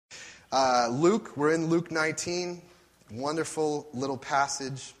Luke, we're in Luke 19. Wonderful little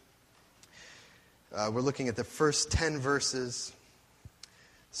passage. We're looking at the first 10 verses.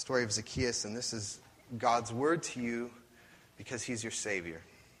 Story of Zacchaeus, and this is God's word to you because he's your Savior.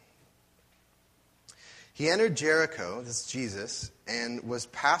 He entered Jericho, this is Jesus, and was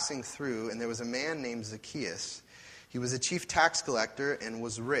passing through, and there was a man named Zacchaeus. He was a chief tax collector and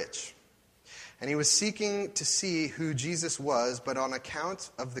was rich. And he was seeking to see who Jesus was, but on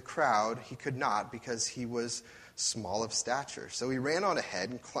account of the crowd, he could not because he was small of stature. So he ran on ahead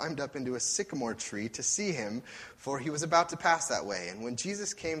and climbed up into a sycamore tree to see him, for he was about to pass that way. And when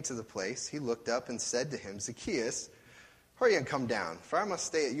Jesus came to the place, he looked up and said to him, Zacchaeus, hurry and come down, for I must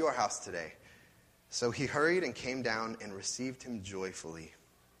stay at your house today. So he hurried and came down and received him joyfully.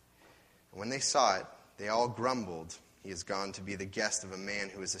 And when they saw it, they all grumbled, he has gone to be the guest of a man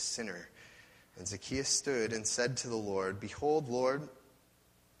who is a sinner. And Zacchaeus stood and said to the Lord, Behold, Lord,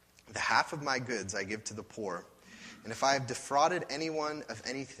 the half of my goods I give to the poor. And if I have defrauded anyone of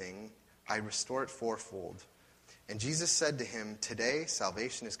anything, I restore it fourfold. And Jesus said to him, Today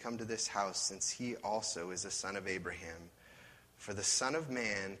salvation has come to this house, since he also is a son of Abraham. For the Son of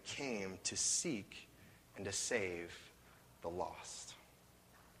Man came to seek and to save the lost.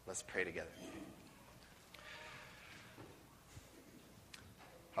 Let's pray together.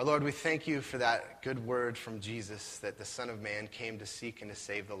 Our Lord, we thank you for that good word from Jesus, that the Son of Man came to seek and to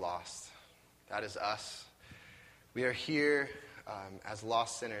save the lost. That is us. We are here as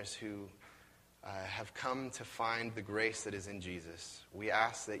lost sinners who have come to find the grace that is in Jesus. We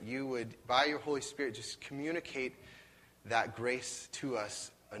ask that you would, by your Holy Spirit, just communicate that grace to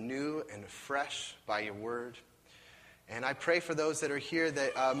us anew and fresh by your word. And I pray for those that are here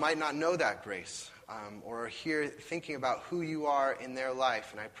that might not know that grace or are here thinking about who you are in their life.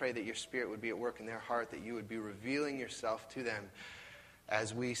 And I pray that your Spirit would be at work in their heart, that you would be revealing yourself to them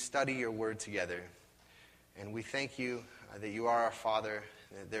as we study your word together. And we thank you that you are our Father,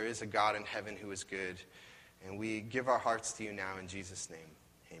 that there is a God in heaven who is good. And we give our hearts to you now in Jesus' name.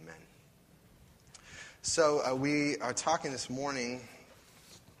 Amen. So we are talking this morning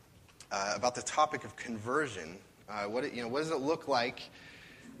about the topic of conversion. What does it look like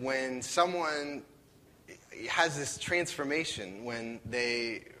when someone has this transformation, when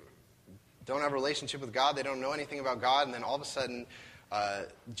they don't have a relationship with God, they don't know anything about God, and then all of a sudden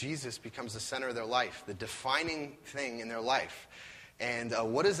Jesus becomes the center of their life, the defining thing in their life. And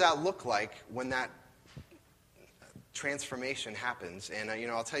what does that look like when that transformation happens? And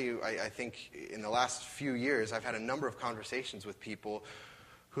I'll tell you, I think in the last few years I've had a number of conversations with people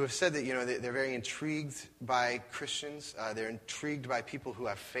who have said that they're very intrigued by Christians. They're intrigued by people who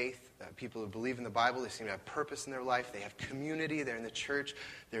have faith, people who believe in the Bible. They seem to have purpose in their life. They have community. They're in the church.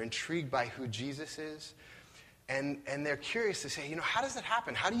 They're intrigued by who Jesus is. And they're curious to say, how does that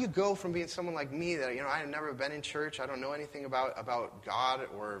happen? How do you go from being someone like me that, I have never been in church, I don't know anything about God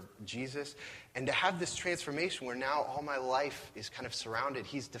or Jesus, and to have this transformation where now all my life is kind of surrounded,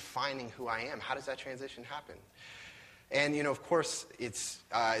 he's defining who I am. How does that transition happen? And, of course, it's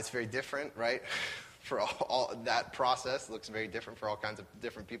very different, right? For all that process looks very different for all kinds of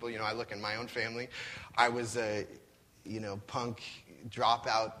different people. I look in my own family. I was a, punk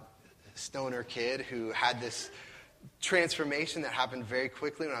dropout stoner kid who had this transformation that happened very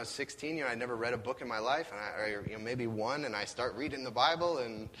quickly when I was 16. I'd never read a book in my life, and maybe one, and I start reading the Bible,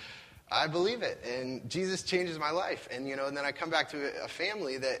 and I believe it, and Jesus changes my life. And and then I come back to a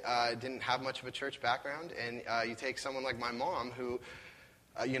family that didn't have much of a church background, and you take someone like my mom who,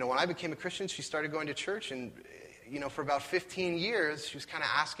 when I became a Christian, she started going to church, and for about 15 years, she was kind of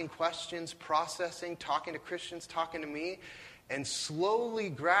asking questions, processing, talking to Christians, talking to me. And slowly,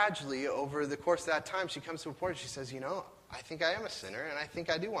 gradually, over the course of that time, she comes to a point where she says, I think I am a sinner, and I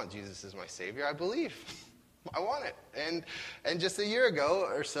think I do want Jesus as my Savior. I believe. I want it. And just a year ago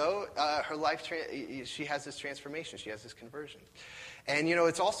or so, her life, she has this transformation. She has this conversion. And,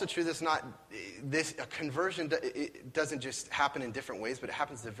 it's also true a conversion, it doesn't just happen in different ways, but it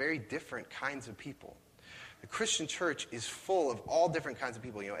happens to very different kinds of people. The Christian church is full of all different kinds of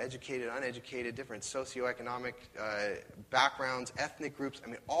people, educated, uneducated, different socioeconomic backgrounds, ethnic groups,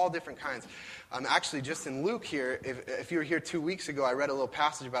 all different kinds. Actually, just in Luke here, if you were here 2 weeks ago, I read a little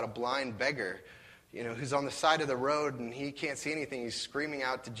passage about a blind beggar, who's on the side of the road and he can't see anything. He's screaming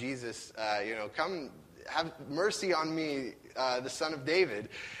out to Jesus, come have mercy on me, the Son of David.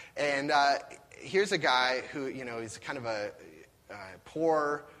 And here's a guy who, is kind of a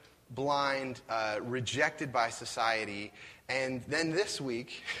poor, blind, rejected by society. And then this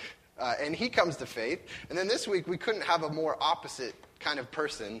week, And he comes to faith. And then this week, we couldn't have a more opposite kind of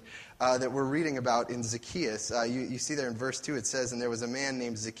person that we're reading about in Zacchaeus. You see there in verse 2, it says, "And there was a man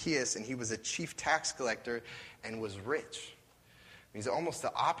named Zacchaeus, and he was a chief tax collector and was rich." He's almost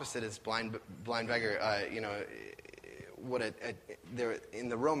the opposite as blind beggar. In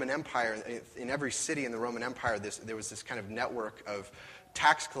the Roman Empire, in every city in the Roman Empire, there was this kind of network of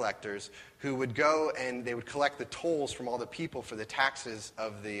tax collectors who would go and they would collect the tolls from all the people for the taxes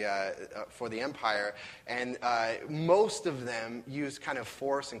of for the empire, and most of them used kind of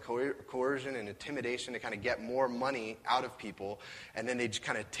force and coercion and intimidation to kind of get more money out of people, and then they'd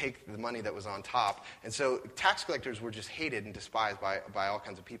kind of take the money that was on top. And so tax collectors were just hated and despised by all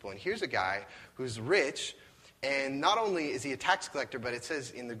kinds of people. And here's a guy who's rich, and not only is he a tax collector, but it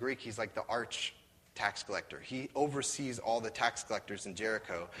says in the Greek he's like the arch tax collector. He oversees all the tax collectors in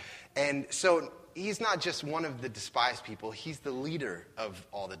Jericho. And so he's not just one of the despised people, he's the leader of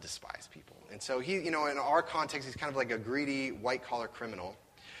all the despised people. And so he, in our context, he's kind of like a greedy, white-collar criminal.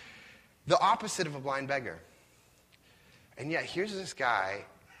 The opposite of a blind beggar. And yet, here's this guy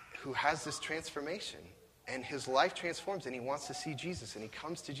who has this transformation. And his life transforms, and he wants to see Jesus. And he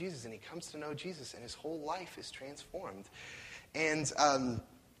comes to Jesus, and he comes to know Jesus, and his whole life is transformed.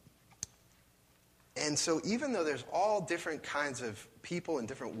 And so even though there's all different kinds of people in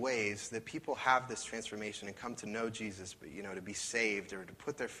different ways that people have this transformation and come to know Jesus, but to be saved or to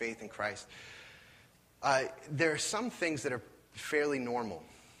put their faith in Christ, there are some things that are fairly normal,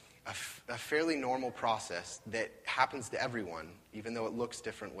 a fairly normal process that happens to everyone, even though it looks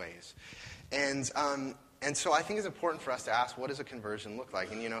different ways. And so I think it's important for us to ask, what does a conversion look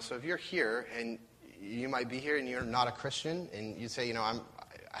like? And so if you're here and you might be here and you're not a Christian, and you say,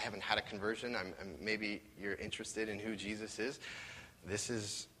 I haven't had a conversion. Maybe you're interested in who Jesus is. This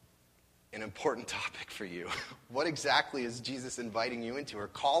is an important topic for you. What exactly is Jesus inviting you into or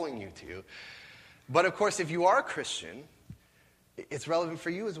calling you to? But of course, if you are a Christian, it's relevant for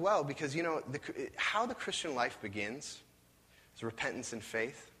you as well, because how the Christian life begins is repentance and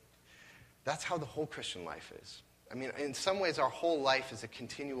faith. That's how the whole Christian life is. In some ways, our whole life is a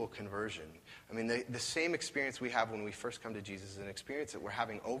continual conversion. The same experience we have when we first come to Jesus is an experience that we're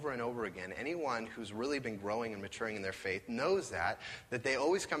having over and over again. Anyone who's really been growing and maturing in their faith knows that they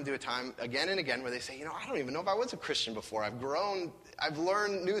always come to a time again and again where they say, I don't even know if I was a Christian before. I've grown, I've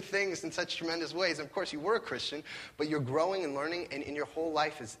learned new things in such tremendous ways. And of course, you were a Christian, but you're growing and learning, and in your whole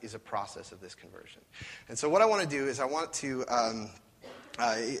life is a process of this conversion. And so what I want to do is I want to...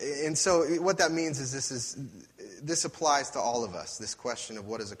 and so what that means is this applies to all of us, this question of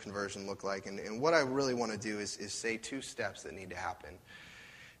what does a conversion look like. And what I really want to do is say two steps that need to happen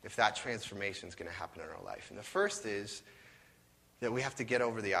if that transformation is going to happen in our life. And the first is that we have to get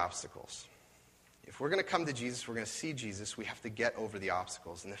over the obstacles. If we're going to come to Jesus, we're going to see Jesus, we have to get over the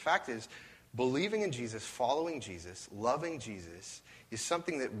obstacles. And the fact is, believing in Jesus, following Jesus, loving Jesus is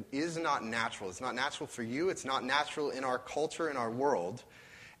something that is not natural. It's not natural for you. It's not natural in our culture, in our world.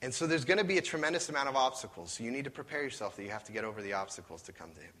 And so there's going to be a tremendous amount of obstacles. So you need to prepare yourself that you have to get over the obstacles to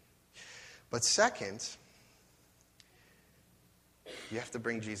come to him. But second, you have to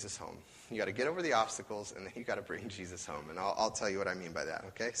bring Jesus home. You got to get over the obstacles, and then you got to bring Jesus home. And I'll tell you what I mean by that,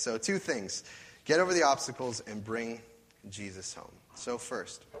 okay? So two things. Get over the obstacles and bring Jesus home. So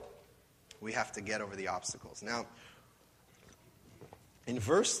first, we have to get over the obstacles. Now, in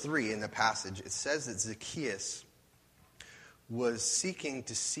verse 3 in the passage, it says that Zacchaeus was seeking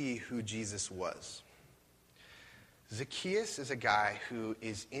to see who Jesus was. Zacchaeus is a guy who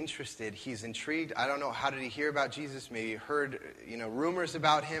is interested. He's intrigued. I don't know, how did he hear about Jesus? Maybe he heard, rumors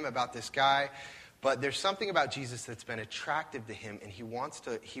about him, about this guy. But there's something about Jesus that's been attractive to him, and he wants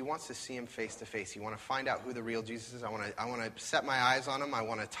to see him face to face. He wants to find out who the real Jesus is. I want to set my eyes on him. I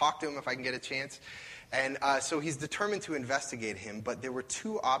want to talk to him if I can get a chance. And so he's determined to investigate him, but there were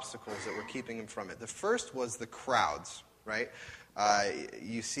two obstacles that were keeping him from it. The first was the crowds, right?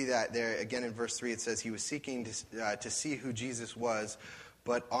 You see that there again in verse 3. It says he was seeking to see who Jesus was,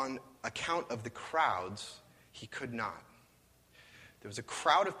 but on account of the crowds, he could not. There was a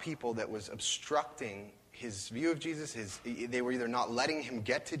crowd of people that was obstructing his view of Jesus. They were either not letting him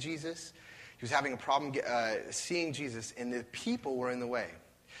get to Jesus. He was having a problem seeing Jesus, and the people were in the way.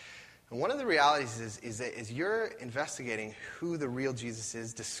 And one of the realities is that as you're investigating who the real Jesus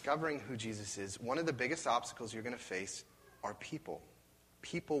is, discovering who Jesus is, one of the biggest obstacles you're going to face are people.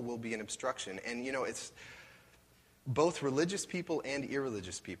 People will be an obstruction. And, it's both religious people and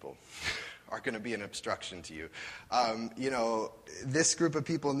irreligious people are going to be an obstruction to you. This group of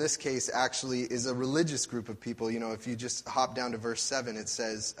people in this case actually is a religious group of people. If you just hop down to verse 7, it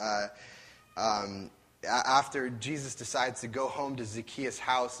says, after Jesus decides to go home to Zacchaeus'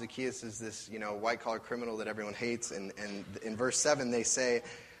 house, Zacchaeus is this, white-collar criminal that everyone hates. And in verse 7, they say,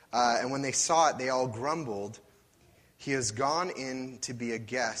 and when they saw it, they all grumbled, "He has gone in to be a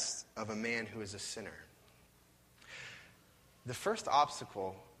guest of a man who is a sinner." The first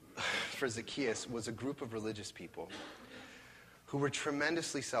obstacle for Zacchaeus was a group of religious people who were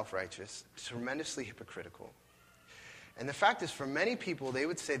tremendously self-righteous, tremendously hypocritical. And the fact is, for many people, they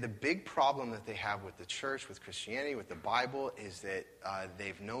would say the big problem that they have with the church, with Christianity, with the Bible, is that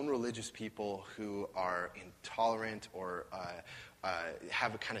they've known religious people who are intolerant or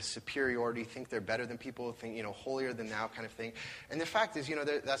have a kind of superiority, think they're better than people, think, holier than thou kind of thing. And the fact is,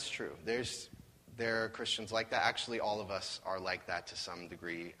 that's true. There are Christians like that. Actually, all of us are like that to some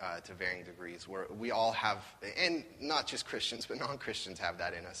degree, to varying degrees, where we all have, and not just Christians, but non-Christians have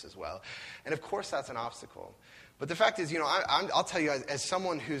that in us as well. And of course, that's an obstacle. But the fact is, I'll tell you, as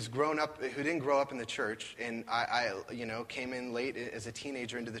someone who didn't grow up in the church, and I came in late as a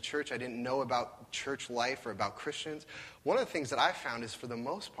teenager into the church, I didn't know about church life or about Christians. One of the things that I've found is, for the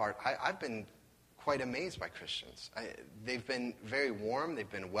most part, I've been quite amazed by Christians. They've been very warm, they've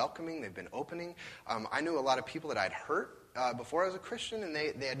been welcoming, they've been opening. I knew a lot of people that I'd hurt before I was a Christian, and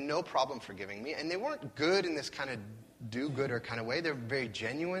they had no problem forgiving me. And they weren't good in this kind of do-gooder kind of way. They're very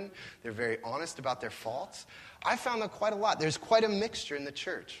genuine. They're very honest about their faults. I found that quite a lot. There's quite a mixture in the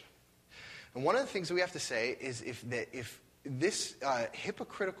church. And one of the things that we have to say is if this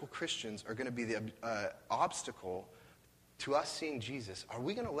hypocritical Christians are going to be the obstacle to us seeing Jesus, are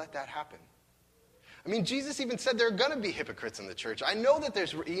we going to let that happen? I mean, Jesus even said there are going to be hypocrites in the church. I know that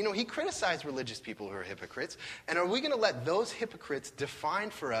he criticized religious people who are hypocrites. And are we going to let those hypocrites define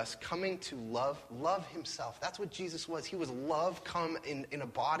for us coming to love himself? That's what Jesus was. He was love come in a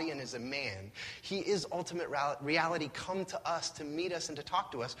body and as a man. He is ultimate reality come to us, to meet us and to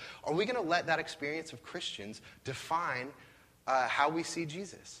talk to us. Are we going to let that experience of Christians define how we see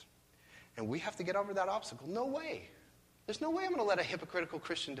Jesus? And we have to get over that obstacle. No way. There's no way I'm going to let a hypocritical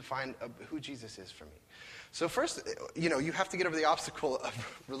Christian define who Jesus is for me. So first, you have to get over the obstacle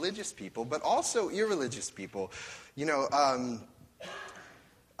of religious people, but also irreligious people. In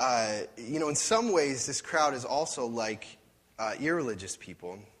some ways, this crowd is also like irreligious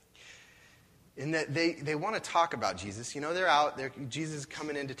people, in that they want to talk about Jesus. They're out, Jesus is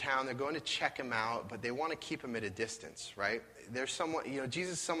coming into town, they're going to check him out, but they want to keep him at a distance, right? There's someone,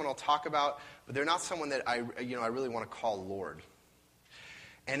 Jesus is someone I'll talk about, but they're not someone that I really want to call Lord.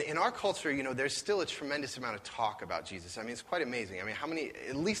 And in our culture, there's still a tremendous amount of talk about Jesus. I mean, it's quite amazing. I mean,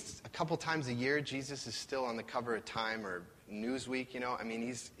 at least a couple times a year, Jesus is still on the cover of Time or Newsweek, I mean,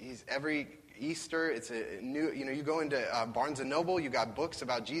 he's every Easter, it's a new, you go into Barnes & Noble, you got books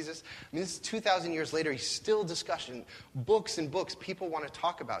about Jesus. I mean, this is 2,000 years later, he's still discussion, books and books. People want to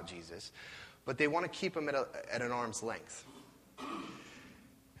talk about Jesus, but they want to keep him at an arm's length.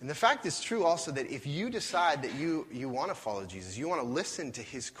 And the fact is true also that if you decide that you want to follow Jesus, you want to listen to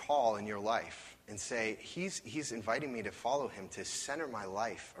his call in your life and say, he's inviting me to follow him, to center my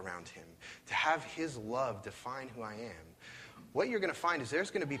life around him, to have his love define who I am, what you're going to find is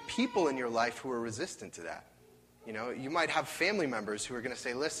there's going to be people in your life who are resistant to that. You might have family members who are going to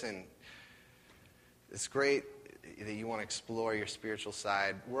say, listen, it's great that you want to explore your spiritual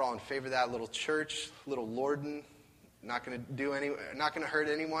side. We're all in favor of that. Little church, little Lorden, not going to hurt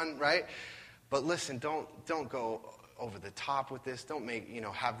anyone, right? But listen, don't go over the top with this. Don't make,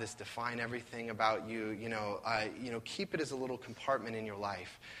 have this define everything about you. Keep it as a little compartment in your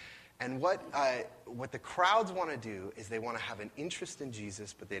life. And what the crowds want to do is they want to have an interest in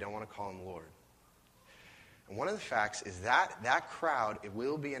Jesus, but they don't want to call him Lord. And one of the facts is that crowd, it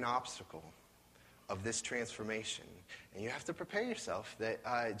will be an obstacle of this transformation. And you have to prepare yourself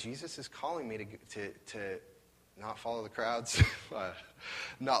that Jesus is calling me to not follow the crowds,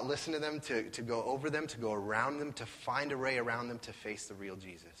 not listen to them, to go over them, to go around them, to find a way around them to face the real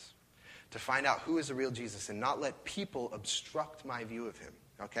Jesus. To find out who is the real Jesus and not let people obstruct my view of him.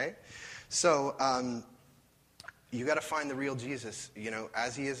 Okay? So, you got to find the real Jesus,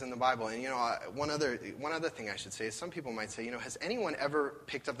 as he is in the Bible. And, one other thing I should say is some people might say, has anyone ever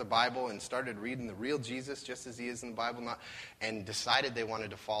picked up the Bible and started reading the real Jesus just as he is in the Bible, and decided they wanted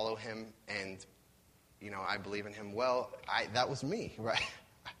to follow him and, I believe in him? Well, that was me, right?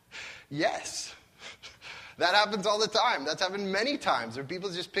 Yes. That happens all the time. That's happened many times where people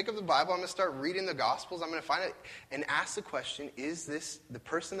just pick up the Bible, I'm going to start reading the Gospels, I'm going to find it and ask the question, is this, the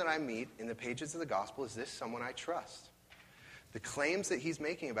person that I meet in the pages of the Gospel, is this someone I trust? The claims that he's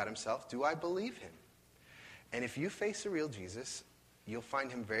making about himself, do I believe him? And if you face the real Jesus, you'll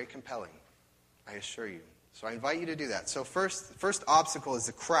find him very compelling, I assure you. So I invite you to do that. So first obstacle is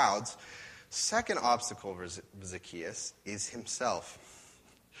the crowds. Second obstacle for Zacchaeus is himself.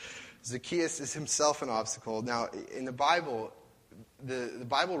 Zacchaeus is himself an obstacle. Now, in the Bible, the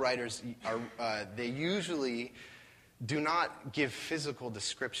Bible writers they usually do not give physical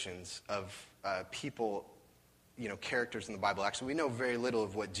descriptions of people, characters in the Bible. Actually, we know very little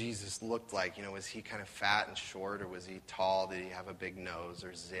of what Jesus looked like. Was he kind of fat and short, or was he tall? Did he have a big nose or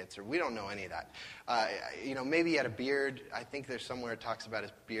zits? Or we don't know any of that. Maybe he had a beard. I think there's somewhere it talks about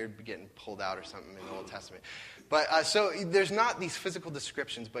his beard getting pulled out or something in the Old Testament. But so there's not these physical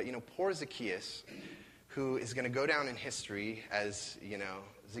descriptions. But poor Zacchaeus, who is going to go down in history as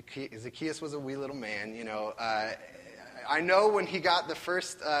Zacchaeus was a wee little man. I know when he got the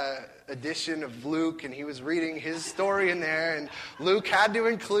first edition of Luke and he was reading his story in there, and Luke had to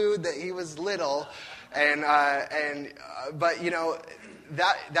include that he was little, but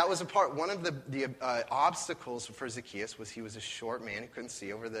that was a part. One of the obstacles for Zacchaeus was he was a short man who couldn't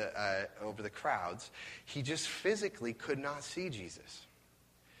see over the crowds. He just physically could not see Jesus.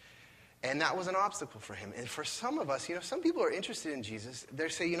 And that was an obstacle for him. And for some of us, some people are interested in Jesus. They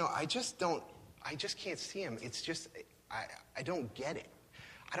say, I just can't see him. It's just, I don't get it.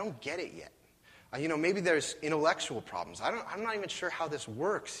 I don't get it yet. Maybe there's intellectual problems. I'm not even sure how this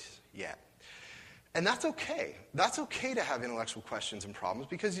works yet. And that's okay. That's okay to have intellectual questions and problems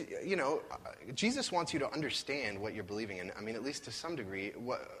because, Jesus wants you to understand what you're believing in. At least to some degree,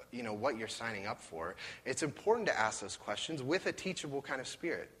 what you're signing up for. It's important to ask those questions with a teachable kind of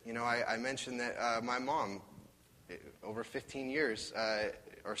spirit. I mentioned that my mom, over 15 years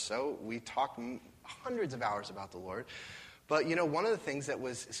or so, we talked hundreds of hours about the Lord. But, one of the things that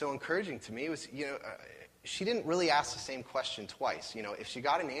was so encouraging to me was, she didn't really ask the same question twice. If she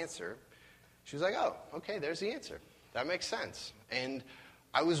got an answer, she was like, oh, okay, there's the answer. That makes sense. And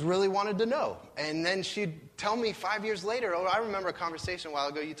I really wanted to know. And then she'd tell me 5 years later, oh, I remember a conversation a while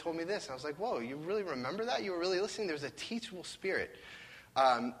ago, you told me this. And I was like, whoa, you really remember that? You were really listening? There's a teachable spirit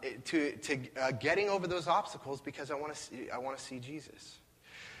to getting over those obstacles because I want to see Jesus.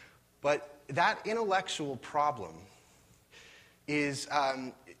 But that intellectual problem is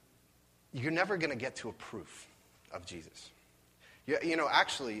you're never going to get to a proof of Jesus.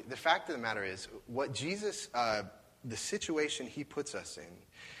 Actually, the fact of the matter is, what Jesus, the situation he puts us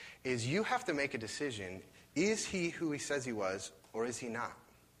in, is you have to make a decision. Is he who he says he was, or is he not?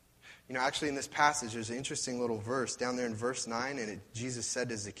 Actually, in this passage, there's an interesting little verse down there in verse 9, and Jesus said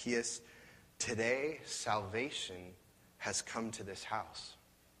to Zacchaeus, today salvation has come to this house.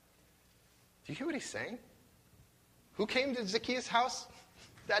 Do you hear what he's saying? Who came to Zacchaeus' house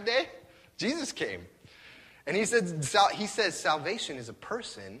that day? Jesus came. And he says salvation is a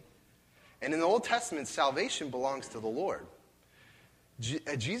person. And in the Old Testament, salvation belongs to the Lord.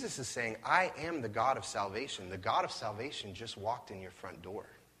 Jesus is saying, I am the God of salvation. The God of salvation just walked in your front door.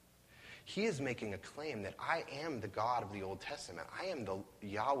 He is making a claim that I am the God of the Old Testament. I am the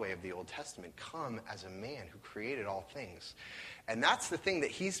Yahweh of the Old Testament, come as a man who created all things. And that's the thing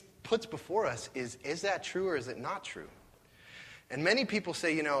that he puts before us is that true or is it not true? And many people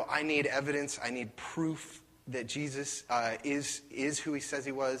say, I need evidence, I need proof that Jesus is who he says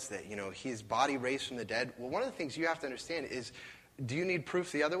he was, that, his body raised from the dead. Well, one of the things you have to understand is, do you need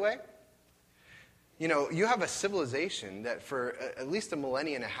proof the other way? You have a civilization that for at least a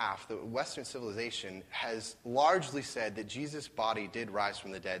millennia and a half, the Western civilization has largely said that Jesus' body did rise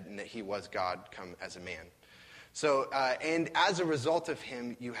from the dead and that he was God come as a man. So, and as a result of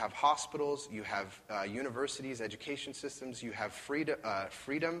him, you have hospitals, you have universities, education systems, you have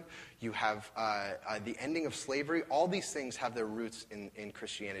freedom, you have the ending of slavery. All these things have their roots in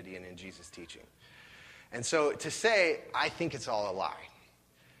Christianity and in Jesus' teaching. And so to say, I think it's all a lie,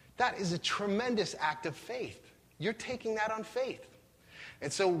 that is a tremendous act of faith. You're taking that on faith.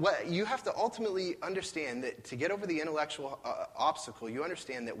 And so what you have to ultimately understand that to get over the intellectual obstacle, you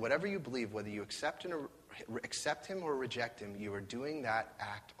understand that whatever you believe, whether you accept him or reject him, you are doing that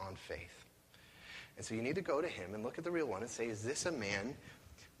act on faith. And so you need to go to him and look at the real one and say, is this a man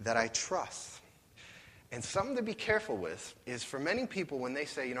that I trust? And something to be careful with is for many people when they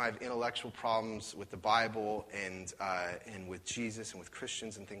say, I have intellectual problems with the Bible and with Jesus and with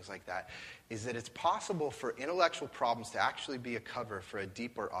Christians and things like that, is that it's possible for intellectual problems to actually be a cover for a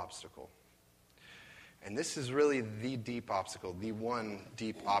deeper obstacle. And this is really the deep obstacle. The one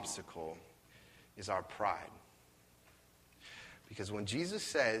deep obstacle is our pride. Because when Jesus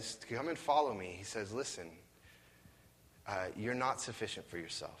says, come and follow me, he says, listen, you're not sufficient for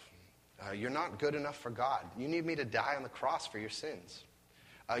yourself. You're not good enough for God. You need me to die on the cross for your sins.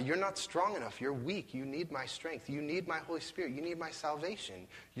 You're not strong enough. You're weak. You need my strength. You need my Holy Spirit. You need my salvation.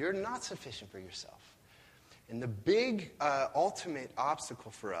 You're not sufficient for yourself. And the big ultimate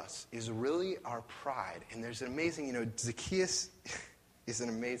obstacle for us is really our pride. And there's an amazing, Zacchaeus is an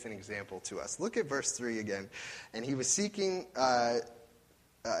amazing example to us. Look at verse 3 again. And he was seeking,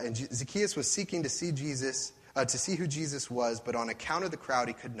 and Zacchaeus was seeking to see Jesus, to see who Jesus was, but on account of the crowd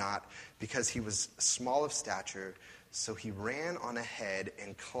he could not, because he was small of stature. So he ran on ahead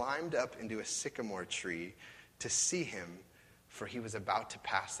and climbed up into a sycamore tree to see him, for he was about to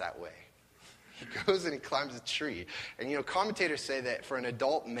pass that way. He goes and he climbs a tree. And, commentators say that for an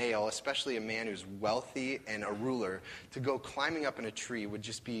adult male, especially a man who's wealthy and a ruler, to go climbing up in a tree would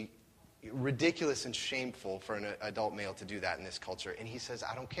just be ridiculous and shameful for an adult male to do that in this culture. And he says,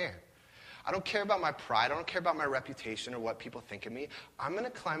 I don't care. I don't care about my pride. I don't care about my reputation or what people think of me. I'm going to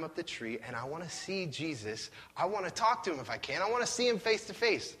climb up the tree, and I want to see Jesus. I want to talk to him if I can. I want to see him face to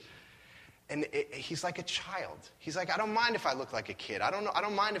face. And he's like a child. He's like, I don't mind if I look like a kid. I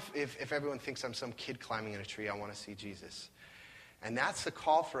don't mind if everyone thinks I'm some kid climbing in a tree. I want to see Jesus. And that's the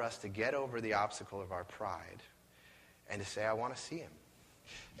call for us to get over the obstacle of our pride and to say, I want to see him.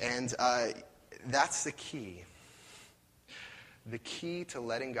 And that's the key. The key to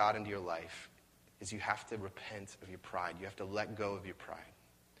letting God into your life is you have to repent of your pride. You have to let go of your pride.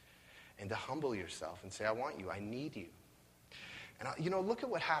 And to humble yourself and say, I want you. I need you. And, look at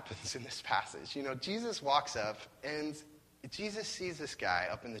what happens in this passage. Jesus walks up, and Jesus sees this guy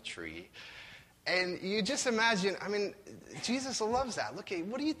up in the tree. And you just imagine, Jesus loves that. Look,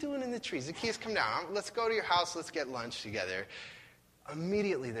 what are you doing in the tree? Zacchaeus, come down. Let's go to your house. Let's get lunch together.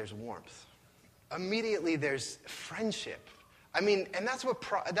 Immediately, there's warmth. Immediately, there's friendship. And that's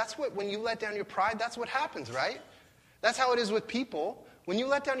what, when you let down your pride, that's what happens, right? That's how it is with people. When you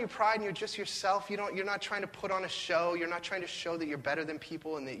let down your pride and you're just yourself, you're not trying to put on a show. You're not trying to show that you're better than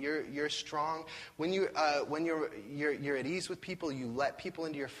people and that you're strong. When you're at ease with people, you let people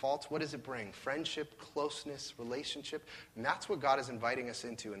into your faults. What does it bring? Friendship, closeness, relationship. And that's what God is inviting us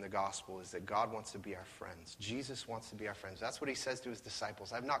into in the gospel, is that God wants to be our friends. Jesus wants to be our friends. That's what he says to his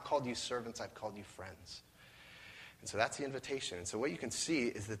disciples. I've not called you servants, I've called you friends. And so that's the invitation. And so what you can see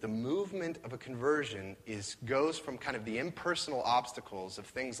is that the movement of a conversion goes from kind of the impersonal obstacles of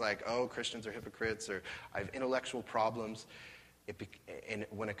things like, Christians are hypocrites, or I have intellectual problems. And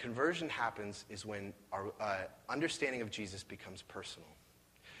when a conversion happens is when our understanding of Jesus becomes personal.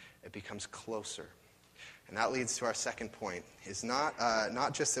 It becomes closer. And that leads to our second point, is not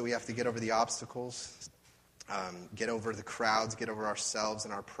just that we have to get over the obstacles, get over the crowds, get over ourselves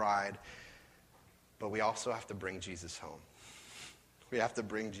and our pride, but we also have to bring Jesus home. We have to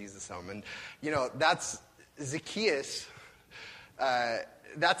bring Jesus home. And, that's Zacchaeus.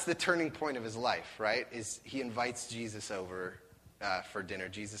 That's the turning point of his life, right? Is he invites Jesus over for dinner.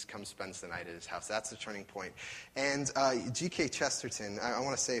 Jesus comes, spends the night at his house. That's the turning point. And G.K. Chesterton, I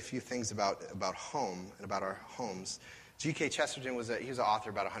want to say a few things about home and about our homes. G.K. Chesterton was an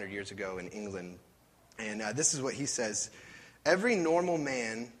author about 100 years ago in England. And this is what he says. Every normal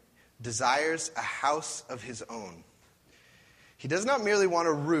man desires a house of his own. He does not merely want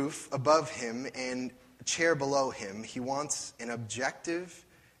a roof above him and a chair below him. He wants an objective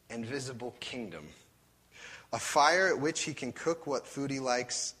and visible kingdom. A fire at which he can cook what food he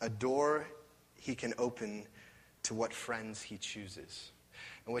likes. A door he can open to what friends he chooses.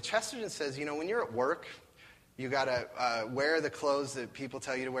 And what Chesterton says, when you're at work, you got to wear the clothes that people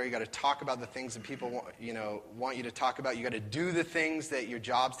tell you to wear. You got to talk about the things that people want you to talk about. You got to do the things that your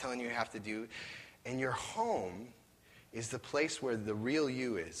job's telling you have to do. And your home is the place where the real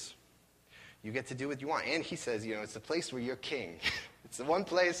you is. You get to do what you want. And he says, it's the place where you're king. It's the one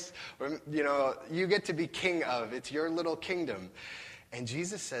place where, you get to be king of. It's your little kingdom. And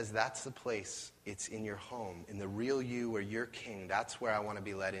Jesus says that's the place. It's in your home, in the real you where you're king. That's where I want to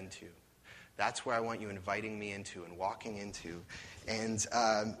be led into. That's where I want you inviting me into and walking into. And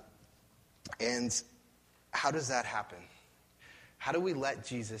how does that happen? How do we let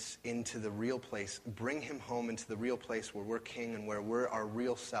Jesus into the real place, bring him home into the real place where we're king and where we're our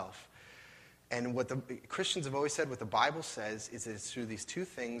real self? And what the Christians have always said, what the Bible says, is that it's through these two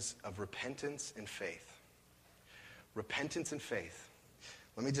things of repentance and faith. Repentance and faith.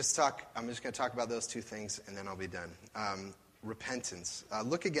 I'm just going to talk about those two things, and then I'll be done. Repentance.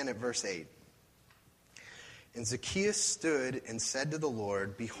 Look again at verse 8. And Zacchaeus stood and said to the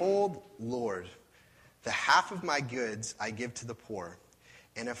Lord, Behold, Lord, the half of my goods I give to the poor,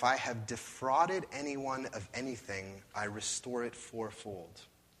 and if I have defrauded anyone of anything, I restore it fourfold.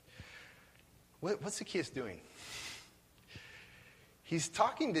 What's Zacchaeus doing? He's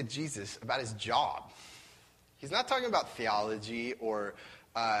talking to Jesus about his job. He's not talking about theology or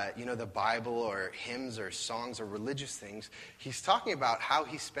the Bible or hymns or songs or religious things. He's talking about how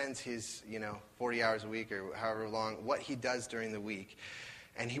he spends his, 40 hours a week or however long, what he does during the week.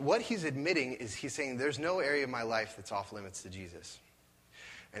 And what he's admitting is he's saying there's no area of my life that's off limits to Jesus.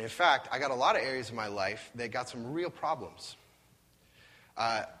 And in fact, I got a lot of areas of my life that got some real problems.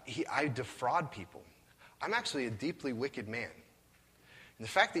 I defraud people. I'm actually a deeply wicked man. And the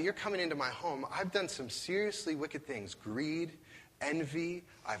fact that you're coming into my home, I've done some seriously wicked things. Greed, envy,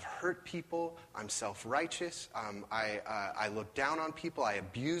 I've hurt people, I'm self-righteous, I look down on people, I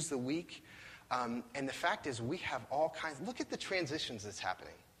abuse the weak. And the fact is we have all kinds. Look at the transitions that's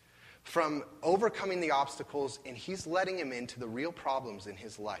happening. From overcoming the obstacles, and he's letting him into the real problems in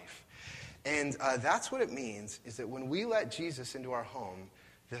his life. And that's what it means, is that when we let Jesus into our home,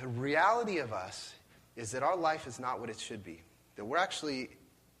 the reality of us is that our life is not what it should be. That we're actually,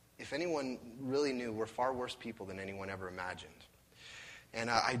 if anyone really knew, we're far worse people than anyone ever imagined. And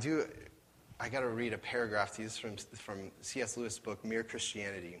I got to read a paragraph to you. This is from C.S. Lewis' book, Mere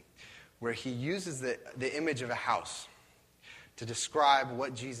Christianity, where he uses the image of a house to describe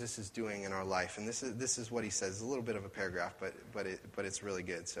what Jesus is doing in our life. And this is what he says. It's a little bit of a paragraph, but it's really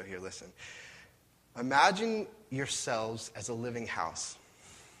good. So here, listen. Imagine yourselves as a living house.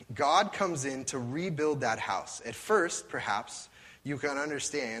 God comes in to rebuild that house. At first, perhaps, you can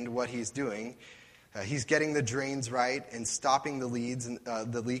understand what he's doing. He's getting the drains right and stopping the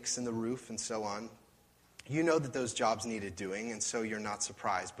leaks in the roof and so on. You know that those jobs needed doing, and so you're not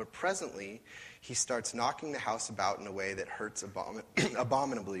surprised. But presently, he starts knocking the house about in a way that hurts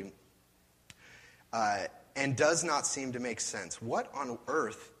abominably and does not seem to make sense. What on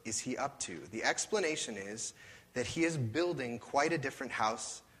earth is he up to? The explanation is that he is building quite a different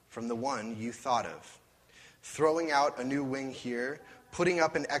house from the one you thought of. Throwing out a new wing here, putting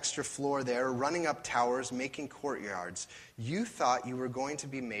up an extra floor there, running up towers, making courtyards. You thought you were going to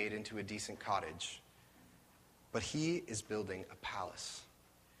be made into a decent cottage. But he is building a palace.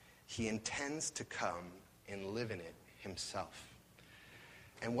 He intends to come and live in it himself.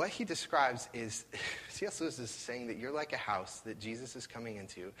 And what he describes is, C.S. Lewis is saying that you're like a house that Jesus is coming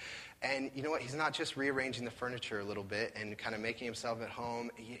into. And you know what? He's not just rearranging the furniture a little bit and kind of making himself at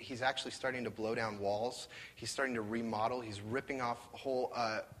home. He's actually starting to blow down walls. He's starting to remodel. He's ripping off whole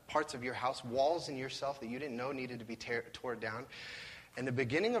parts of your house, walls in yourself that you didn't know needed to be torn down. And the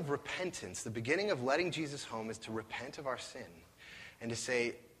beginning of repentance, the beginning of letting Jesus home is to repent of our sin and to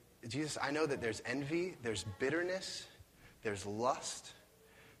say, Jesus, I know that there's envy, there's bitterness, there's lust,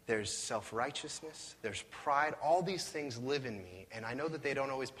 there's self-righteousness, there's pride. All these things live in me, and I know that they don't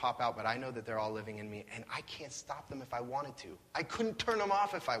always pop out, but I know that they're all living in me, and I can't stop them if I wanted to. I couldn't turn them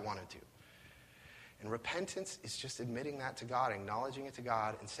off if I wanted to. And repentance is just admitting that to God, acknowledging it to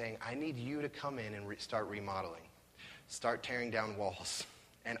God, and saying, I need you to come in and start remodeling. Start tearing down walls.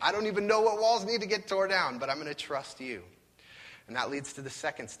 And I don't even know what walls need to get torn down, but I'm going to trust you. And that leads to the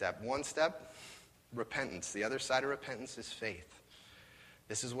second step. One step, repentance. The other side of repentance is faith.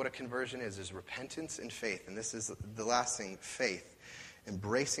 This is what a conversion is repentance and faith. And this is the last thing, faith.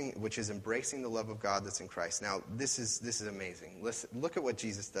 Which is embracing the love of God that's in Christ. Now, this is amazing. Listen, look at what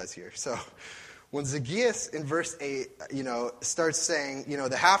Jesus does here. So, when Zacchaeus in verse 8, starts saying,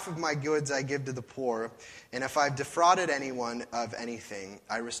 the half of my goods I give to the poor, and if I've defrauded anyone of anything,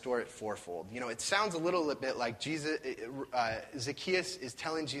 I restore it fourfold. It sounds a little bit like Zacchaeus is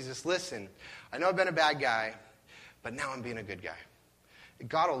telling Jesus, listen, I know I've been a bad guy, but now I'm being a good guy.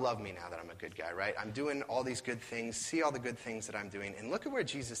 God will love me now that I'm a good guy, right? I'm doing all these good things, see all the good things that I'm doing, and look at where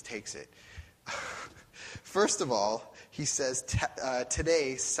Jesus takes it. First of all, he says,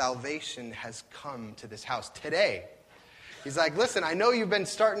 today salvation has come to this house. Today. He's like, listen, I know you've been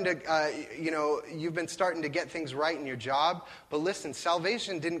starting to get things right in your job, but listen,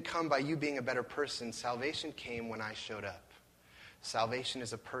 salvation didn't come by you being a better person. Salvation came when I showed up. Salvation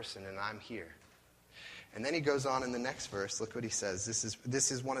is a person, and I'm here. And then he goes on in the next verse. Look what he says.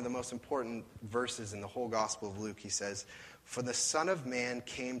 This is one of the most important verses in the whole Gospel of Luke. He says, for the Son of Man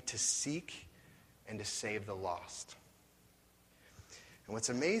came to seek and to save the lost. And what's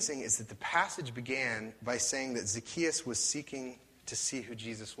amazing is that the passage began by saying that Zacchaeus was seeking to see who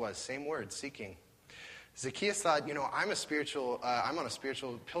Jesus was. Same word, seeking. Zacchaeus thought, I'm on a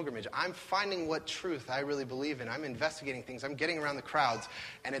spiritual pilgrimage. I'm finding what truth I really believe in. I'm investigating things. I'm getting around the crowds.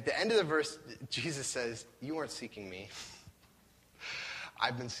 And at the end of the verse, Jesus says, you weren't seeking me.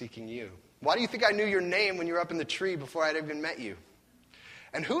 I've been seeking you. Why do you think I knew your name when you were up in the tree before I'd even met you?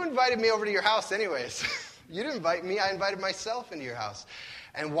 And who invited me over to your house anyways? You didn't invite me. I invited myself into your house.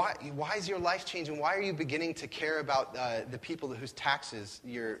 And why is your life changing? Why are you beginning to care about the people whose taxes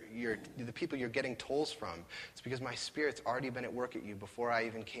the people you're getting tolls from? It's because my Spirit's already been at work at you before I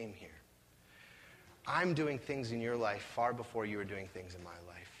even came here. I'm doing things in your life far before you were doing things in my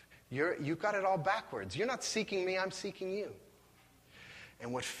life. You've got it all backwards. You're not seeking me, I'm seeking you.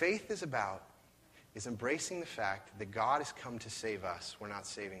 And what faith is about is embracing the fact that God has come to save us. We're not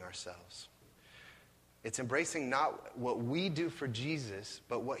saving ourselves. It's embracing not what we do for Jesus,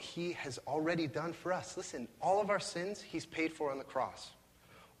 but what he has already done for us. Listen, all of our sins, he's paid for on the cross.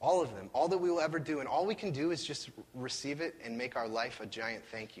 All of them. All that we will ever do. And all we can do is just receive it and make our life a giant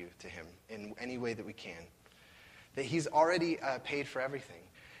thank you to him in any way that we can. That he's already paid for everything.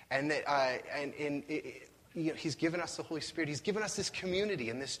 And that he's given us the Holy Spirit. He's given us this community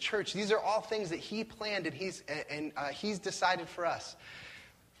and this church. These are all things that he planned and he's decided for us.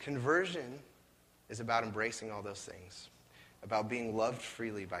 Conversion is about embracing all those things, about being loved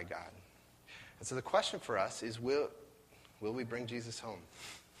freely by God. And so the question for us is, will we bring Jesus home?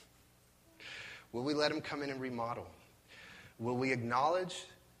 Will we let him come in and remodel? Will we acknowledge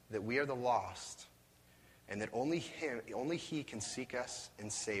that we are the lost and that only he can seek us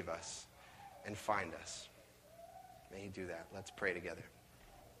and save us and find us? May he do that. Let's pray together.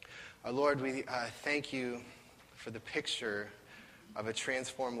 Our Lord, we thank you for the picture of a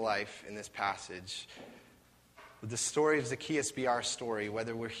transformed life in this passage. Would the story of Zacchaeus be our story,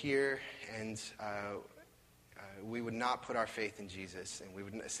 whether we're here and we would not put our faith in Jesus, and we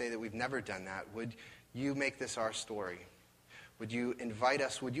would say that we've never done that. Would you make this our story? Would you invite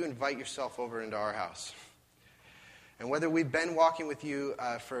yourself over into our house? And whether we've been walking with you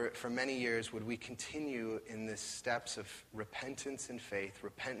for many years, would we continue in the steps of repentance and faith,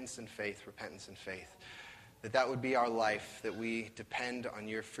 repentance and faith, repentance and faith? That would be our life, that we depend on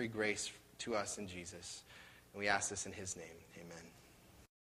your free grace to us in Jesus. And we ask this in his name. Amen.